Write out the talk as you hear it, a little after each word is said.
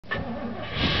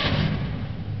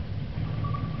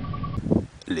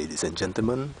Ladies and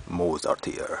gentlemen, Moz-Art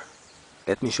here.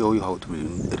 Let me show you how to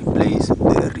replace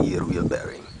the rear wheel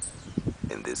bearing.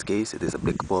 In this case, it is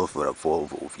applicable for a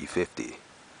Volvo V50,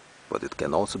 but it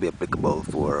can also be applicable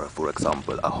for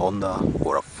example, a Honda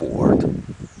or a Ford.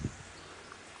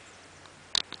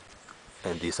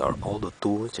 And these are all the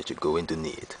tools that you're going to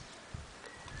need.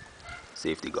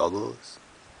 Safety goggles,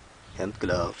 hand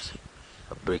gloves,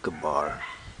 a breaker bar,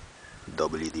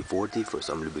 WD-40 for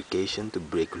some lubrication to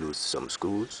break loose some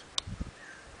screws,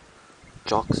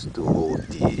 chocks to hold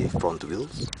the front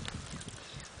wheels,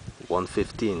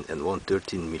 115 and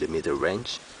 113 millimeter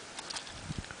wrench,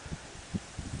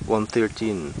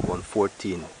 113,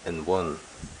 114 and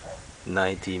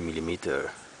 190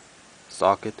 millimeter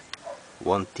socket,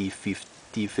 one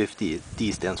T50,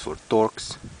 T stands for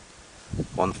Torx,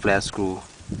 one flat screw,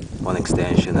 one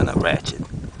extension and a ratchet,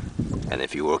 and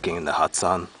if you're working in the hot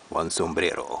sun, one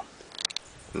sombrero.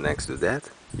 Next to that,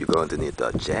 you're going to need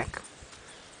a jack,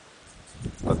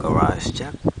 a garage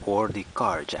jack or the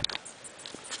car jack,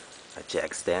 a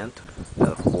jack stand, and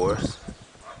of course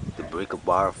the breaker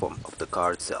bar of the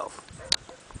car itself.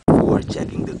 Before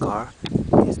checking the car,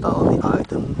 install the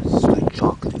items to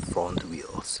chock the front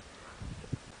wheels.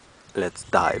 Let's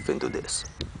dive into this.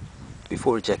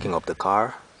 Before checking up the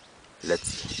car,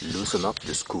 let's loosen up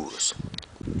the screws.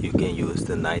 You can use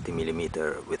the 90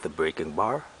 millimeter with the braking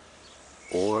bar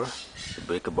or the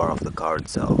breaker bar of the car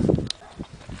itself.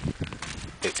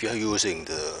 If you are using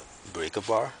the breaker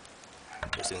bar,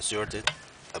 just insert it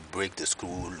and break the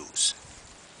screw loose.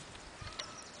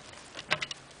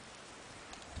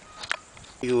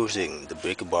 Using the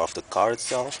breaker bar of the car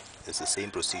itself, it's the same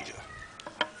procedure.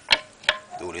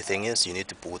 The only thing is you need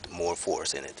to put more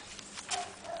force in it.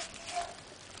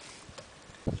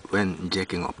 When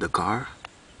jacking up the car,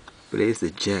 place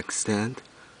the jack stand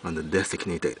on the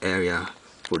designated area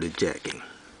for the jacking,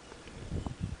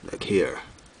 like here,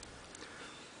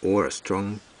 or a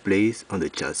strong place on the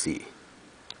chassis.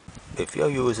 If you are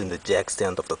using the jack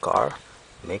stand of the car,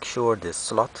 make sure this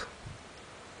slot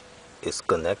is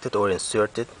connected or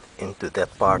inserted into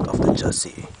that part of the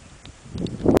chassis,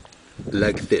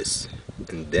 like this,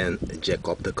 and then jack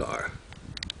up the car.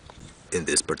 In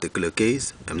this particular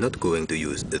case, I'm not going to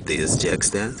use this jack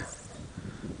stand,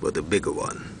 but a bigger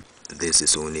one. This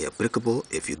is only applicable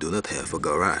if you do not have a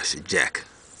garage jack.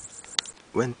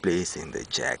 When placing the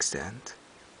jack stand,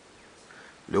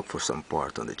 look for some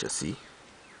part on the chassis.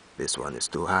 This one is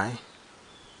too high,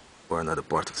 or another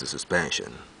part of the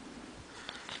suspension.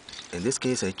 In this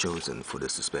case, I chosen for the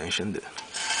suspension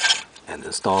and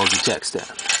install the jack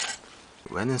stand.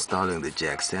 When installing the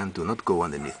jack stand, do not go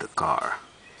underneath the car.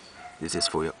 This is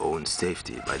for your own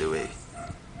safety, by the way.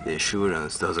 The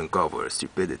insurance doesn't cover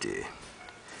stupidity,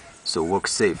 so work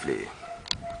safely.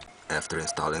 After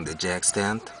installing the jack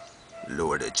stand,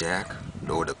 lower the jack,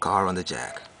 lower the car on the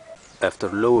jack. After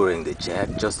lowering the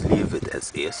jack, just leave it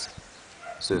as is,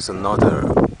 so it's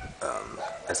another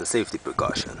as a safety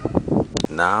precaution.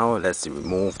 Now let's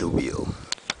remove the wheel.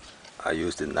 I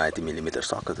used the 90 millimeter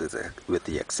socket with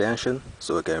the extension,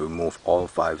 so I can remove all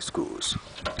 5 screws.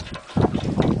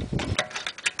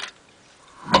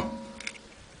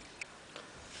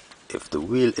 If the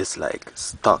wheel is like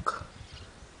stuck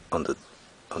on the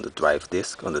drive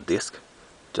disc, on the disc,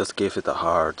 just give it a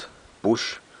hard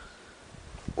push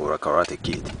or a karate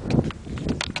kid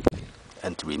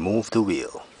and remove the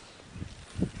wheel.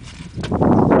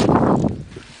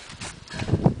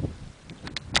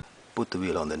 Put the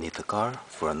wheel underneath the car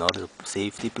for another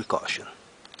safety precaution.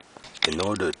 In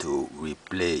order to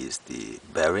replace the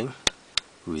bearing,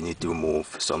 we need to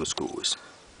remove some screws.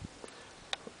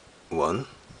 1,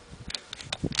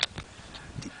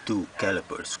 the 2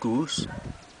 caliper screws,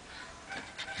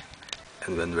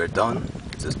 and when we're done,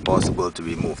 it is possible to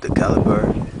remove the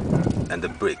caliper and the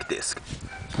brake disc.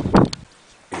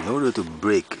 In order to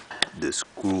break the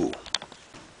screw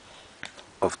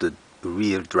of the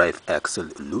rear drive axle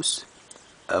loose,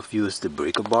 I've used the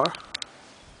breaker bar,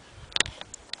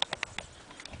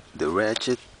 the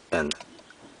ratchet, and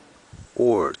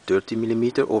or 30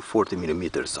 millimeter or 40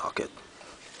 millimeter socket.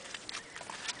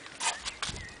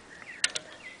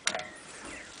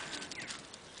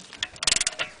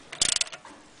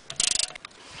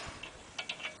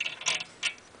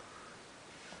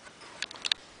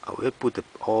 I will put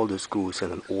all the screws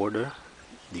in an order,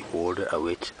 the order at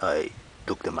which I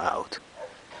took them out,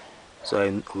 so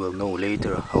I will know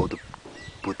later how to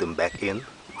put them back in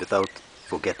without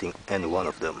forgetting any one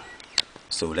of them.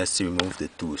 So let's remove the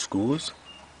 2 screws,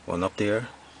 one up there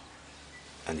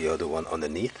and the other one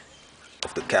underneath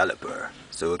of the caliper,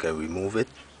 so we can remove it,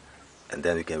 and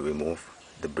then we can remove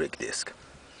the brake disc.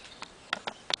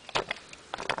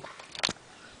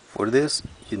 For this,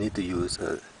 you need to use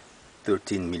a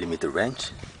 13mm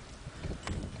wrench,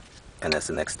 and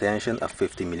as an extension a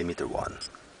 50mm one.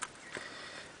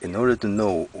 In order to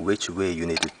know which way you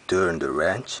need to turn the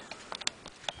wrench,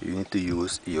 you need to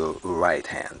use your right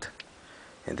hand.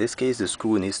 In this case, the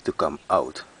screw needs to come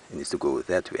out, it needs to go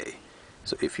that way.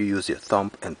 So if you use your thumb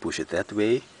and push it that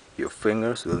way, your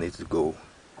fingers will need to go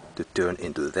to turn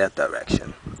into that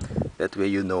direction. That way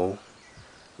you know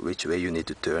which way you need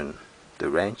to turn the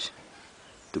wrench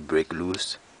to break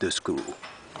loose the screw.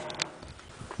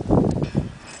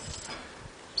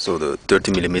 So the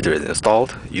 30mm is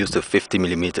installed. Use the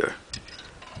 50mm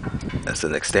as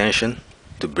an extension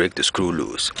to break the screw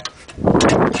loose.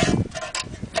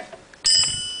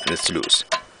 And it's loose.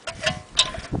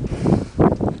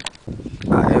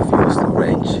 I have used a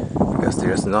wrench because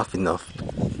there's not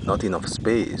enough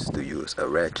space to use a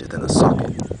ratchet and a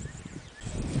socket.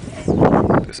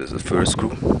 This is the first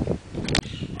screw.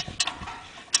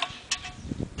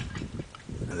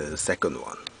 And then the second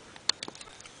one.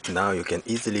 Now you can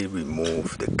easily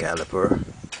remove the caliper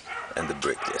and the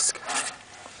brake disc.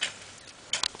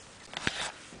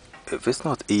 If it's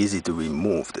not easy to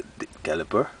remove the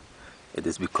caliper, it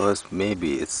is because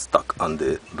maybe it's stuck on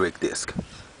the brake disc.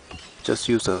 Just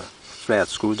use a flat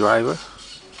screwdriver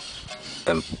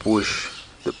and push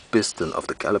the piston of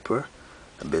the caliper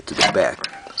a bit to the back,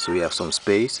 so you have some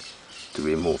space to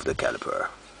remove the caliper.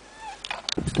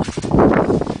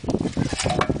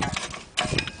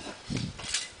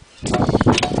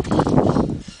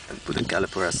 And put the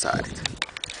caliper aside.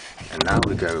 And now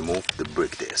we can remove the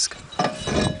brake disc.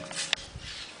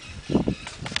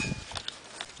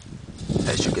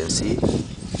 As you can see,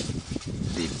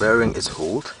 the bearing is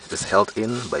held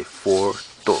in by 4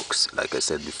 torques, like I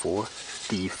said before,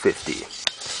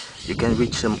 T50. You can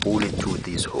reach them only through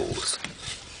these holes.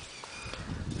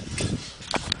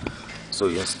 So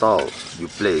you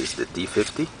place the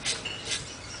T50,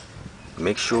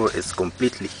 make sure it's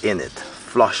completely in it,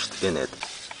 flushed in it.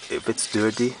 If it's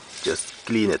dirty, just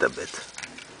clean it a bit,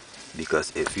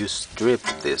 because if you strip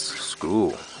this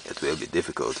screw, it will be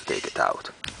difficult to take it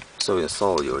out. So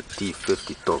install your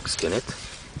T50 torques in it,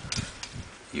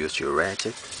 use your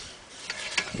ratchet,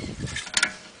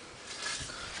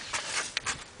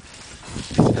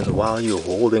 and while you're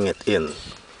holding it in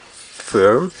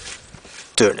firm,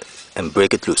 turn it and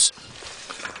break it loose.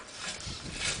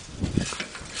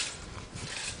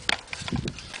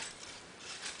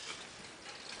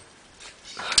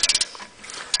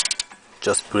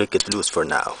 Just break it loose for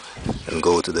now and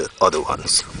go to the other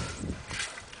ones.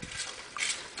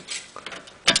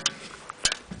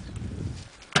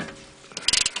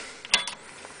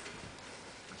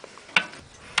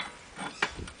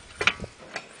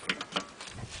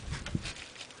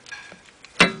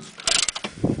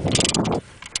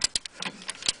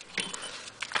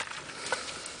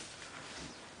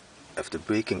 After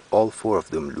breaking all 4 of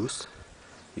them loose,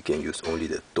 you can use only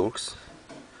the torques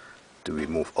to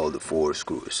remove all the 4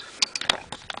 screws.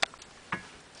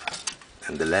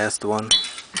 And the last one,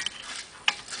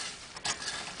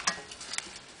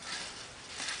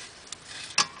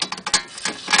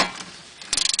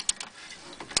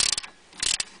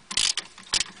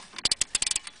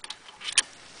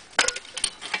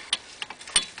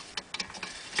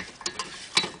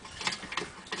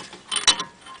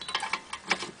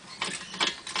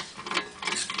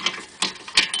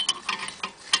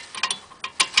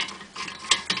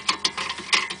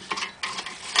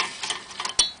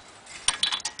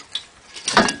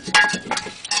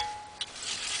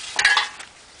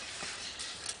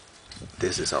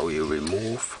 this is how you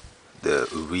remove the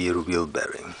rear wheel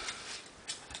bearing.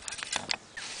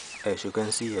 As you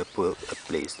can see, I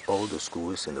placed all the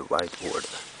screws in the right order,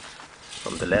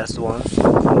 from the last one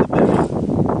on the bearing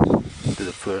to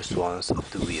the first ones of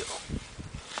the wheel.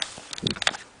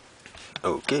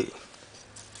 Okay,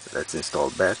 let's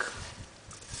install back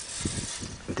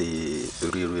the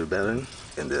rear wheel bearing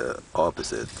in the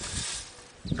opposite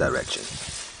direction.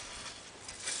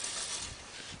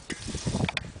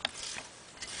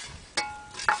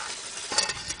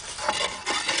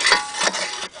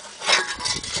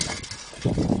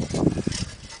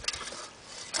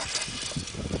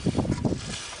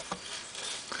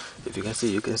 If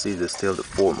you can see still the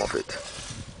form of it.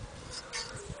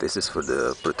 This is for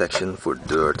the protection for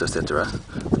dirt, etc.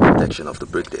 The protection of the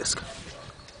brake disc.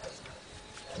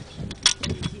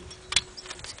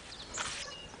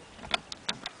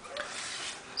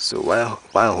 So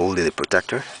while holding the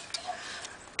protector,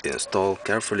 install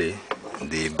carefully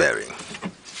the bearing.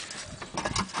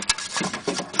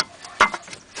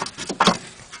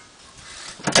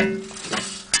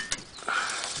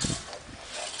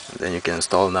 Then you can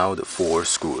install now the 4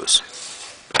 screws.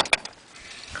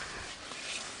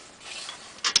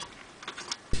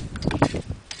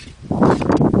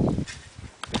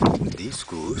 These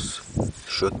screws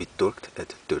should be torqued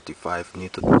at 35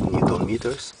 Newton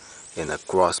meters in a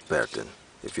cross pattern.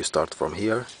 If you start from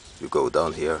here, you go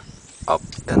down here, up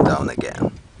and down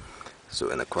again.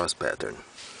 So in a cross pattern.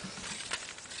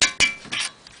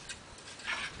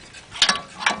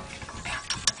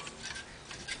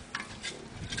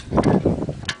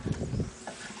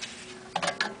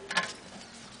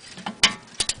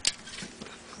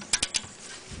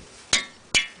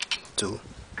 Two.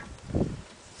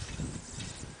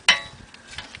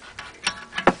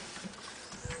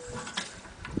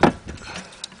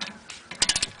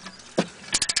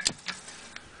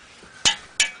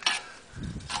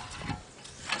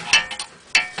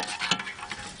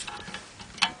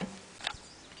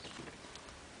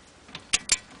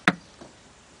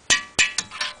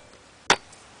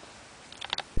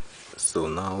 So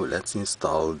now let's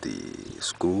install the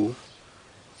screw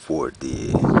for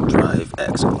the drive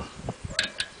axle.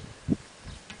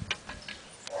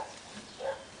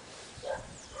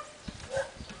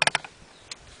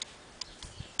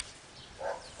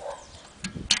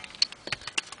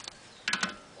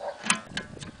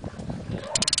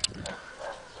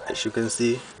 As you can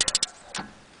see,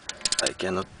 I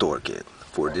cannot torque it.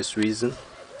 For this reason,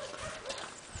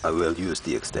 I will use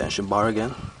the extension bar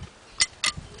again.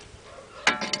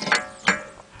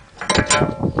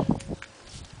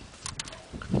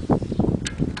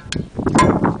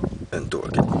 And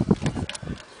torque it.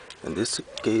 In this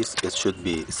case, it should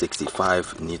be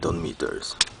 65 Newton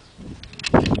meters.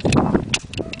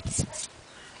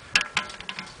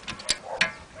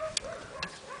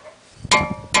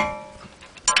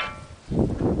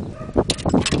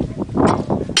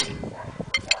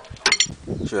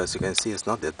 So as you can see, it's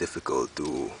not that difficult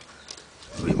to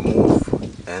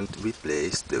remove and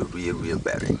replace the rear wheel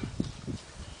bearing.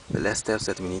 The last steps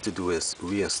that we need to do is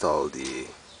reinstall the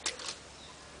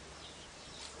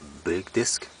brake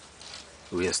disc,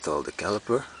 reinstall the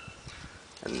caliper,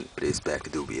 and place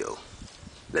back the wheel.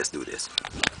 Let's do this.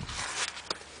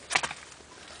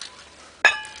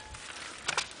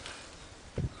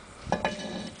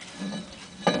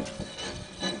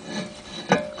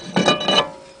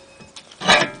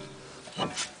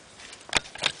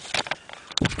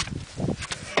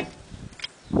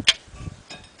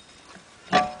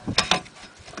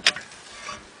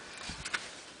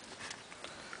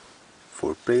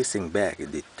 For placing back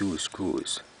the 2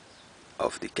 screws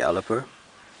of the caliper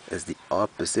is the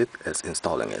opposite as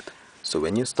installing it. So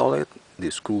when you install it, the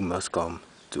screw must come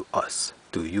to us,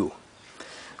 to you.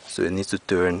 So it needs to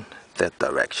turn that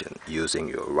direction using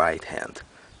your right hand.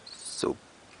 So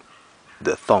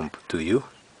the thumb to you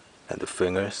and the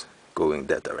fingers going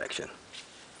that direction.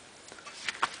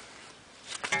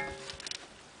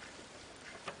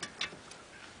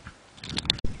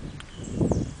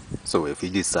 So if you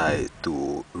decide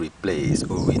to replace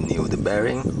or renew the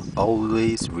bearing,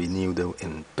 always renew them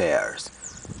in pairs.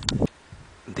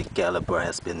 The caliper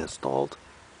has been installed,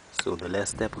 so the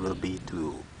last step will be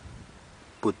to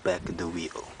put back the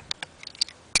wheel.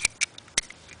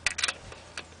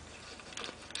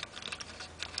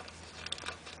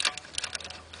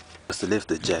 Just lift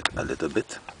the jack a little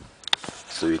bit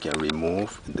so you can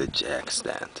remove the jack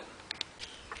stand.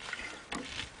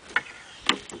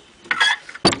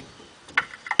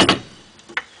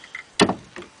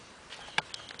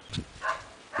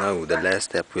 Now the last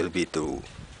step will be to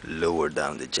lower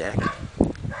down the jack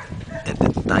and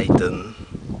then tighten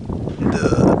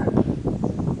the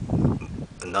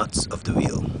nuts of the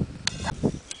wheel.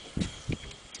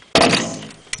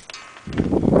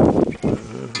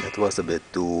 That was a bit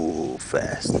too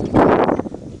fast.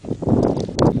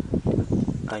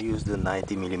 I used the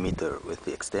 90mm with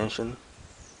the extension.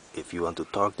 If you want to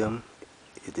torque them,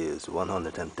 it is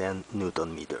 110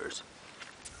 Newton meters.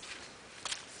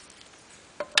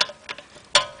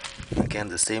 Again,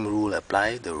 the same rule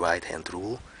apply, the right hand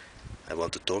rule. I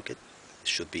want to torque it. It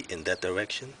should be in that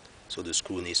direction, so the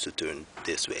screw needs to turn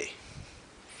this way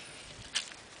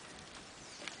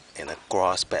in a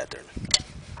cross pattern.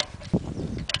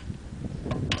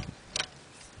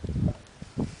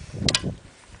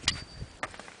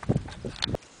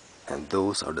 And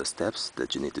those are the steps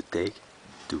that you need to take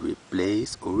to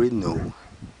replace or renew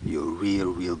your rear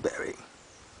wheel bearing.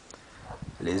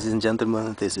 Ladies and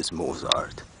gentlemen, this is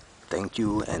Moz-Art. Thank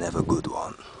you and have a good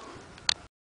one.